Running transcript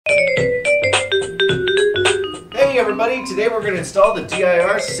everybody, today we're going to install the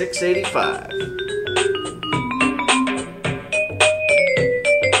DIR-685.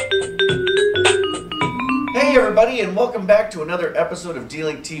 Hey everybody, and welcome back to another episode of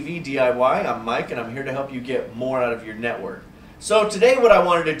D-LinkTV D.I.Y. I'm Mike, and I'm here to help you get more out of your network. So today what I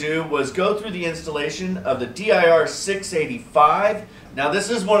wanted to do was go through the installation of the DIR-685. Now this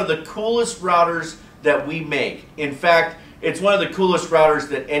is one of the coolest routers that we make. In fact, it's one of the coolest routers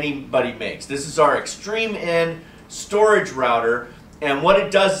that anybody makes. This is our Xtreme N Storage Router, and what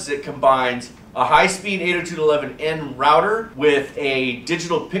it does is it combines a high-speed 802.11n router with a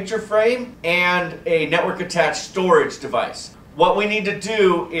digital picture frame and a network-attached storage device. What we need to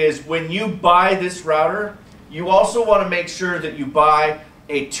do is when you buy this router, you also want to make sure that you buy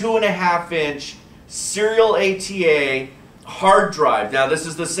a 2.5-inch serial ATA hard drive. Now this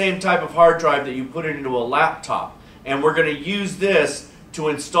is the same type of hard drive that you put into a laptop, and we're going to use this to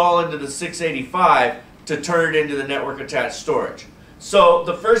install into the 685 to turn it into the network attached storage. So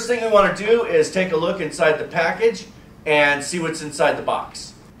the first thing we want to do is take a look inside the package and see what's inside the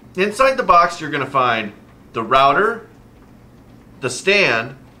box. Inside the box you're going to find the router, the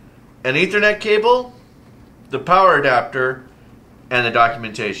stand, an Ethernet cable, the power adapter, and the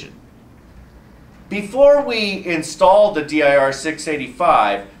documentation. Before we install the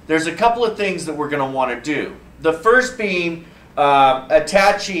DIR-685, there's a couple of things that we're going to want to do. The first being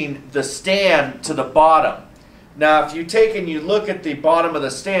attaching the stand to the bottom. Now if you take and you look at the bottom of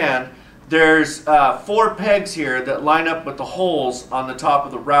the stand, there's 4 pegs here that line up with the holes on the top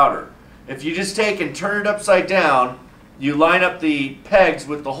of the router. If you just take and turn it upside down, you line up the pegs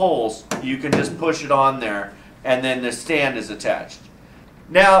with the holes, you can just push it on there, and then the stand is attached.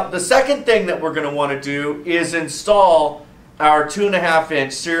 Now the second thing that we're going to want to do is install our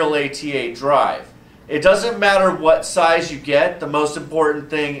 2.5-inch serial ATA drive. It doesn't matter what size you get, the most important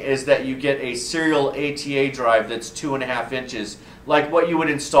thing is that you get a serial ATA drive that's 2.5 inches, like what you would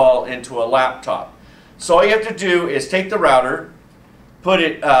install into a laptop. So all you have to do is take the router, put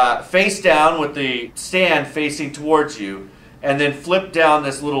it face down with the stand facing towards you, and then flip down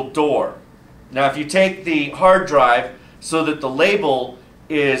this little door. Now if you take the hard drive so that the label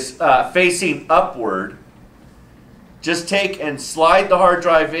is facing upward, just take and slide the hard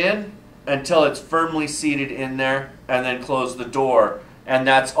drive in until it's firmly seated in there, and then close the door, and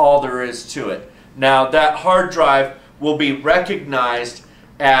that's all there is to it. Now that hard drive will be recognized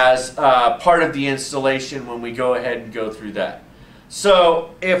as part of the installation when we go ahead and go through that.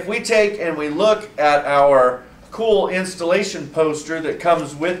 So if we take and we look at our cool installation poster that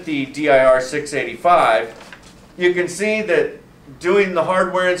comes with the DIR-685, you can see that doing the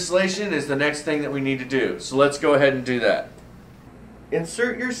hardware installation is the next thing that we need to do. So let's go ahead and do that.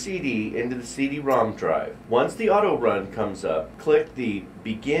 Insert your CD into the CD-ROM drive. Once the auto run comes up, click the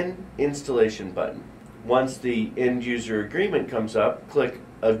Begin Installation button. Once the End User Agreement comes up, click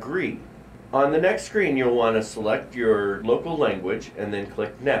Agree. On the next screen you'll want to select your local language and then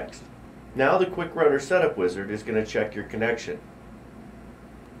click Next. Now the Quick Router Setup Wizard is going to check your connection.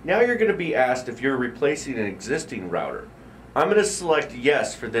 Now you're going to be asked if you're replacing an existing router. I'm going to select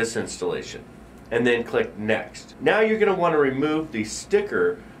Yes for this installation, and then click Next. Now you're going to want to remove the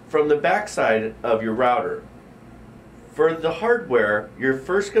sticker from the backside of your router. For the hardware, you're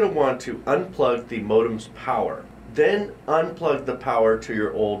first going to want to unplug the modem's power. Then unplug the power to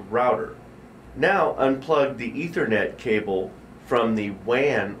your old router. Now unplug the Ethernet cable from the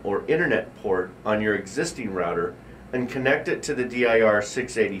WAN or Internet port on your existing router and connect it to the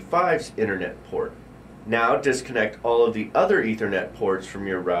DIR-685's Internet port. Now disconnect all of the other Ethernet ports from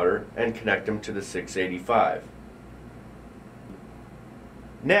your router and connect them to the 685.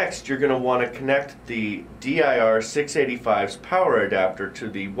 Next, you're going to want to connect the DIR-685's power adapter to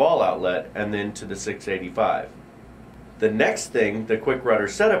the wall outlet and then to the 685. The next thing the Quick Router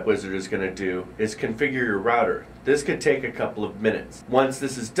Setup Wizard is going to do is configure your router. This could take a couple of minutes. Once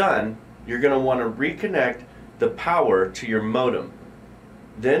this is done, you're going to want to reconnect the power to your modem.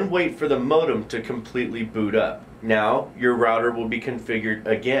 Then wait for the modem to completely boot up. Now your router will be configured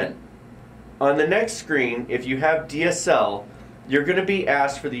again. On the next screen, if you have DSL, you're going to be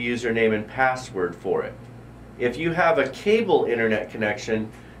asked for the username and password for it. If you have a cable internet connection,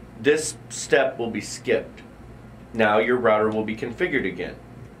 this step will be skipped. Now your router will be configured again.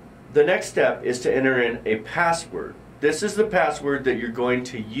 The next step is to enter in a password. This is the password that you're going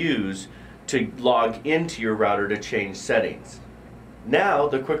to use to log into your router to change settings. Now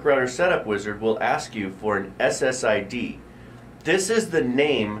the Quick Router Setup Wizard will ask you for an SSID. This is the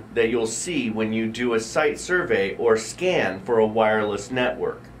name that you'll see when you do a site survey or scan for a wireless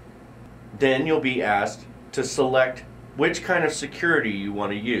network. Then you'll be asked to select which kind of security you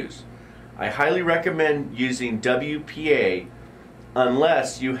want to use. I highly recommend using WPA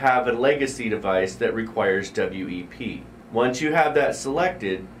unless you have a legacy device that requires WEP. Once you have that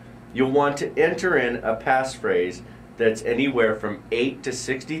selected, you'll want to enter in a passphrase that's anywhere from 8 to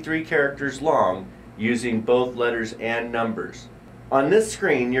 63 characters long using both letters and numbers. On this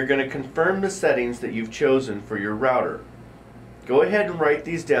screen, you're going to confirm the settings that you've chosen for your router. Go ahead and write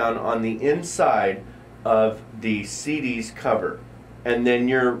these down on the inside of the CD's cover, and then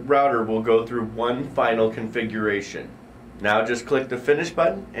your router will go through one final configuration. Now just click the finish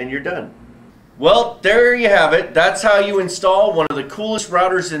button and you're done. Well, there you have it. That's how you install one of the coolest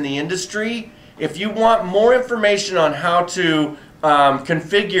routers in the industry. If you want more information on how to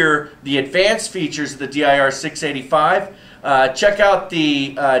configure the advanced features of the DIR-685, check out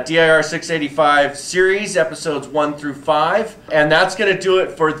the DIR-685 series, episodes 1 through 5. And that's going to do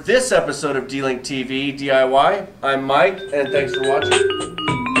it for this episode of D-LinkTV DIY. I'm Mike, and thanks for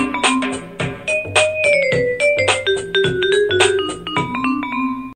watching.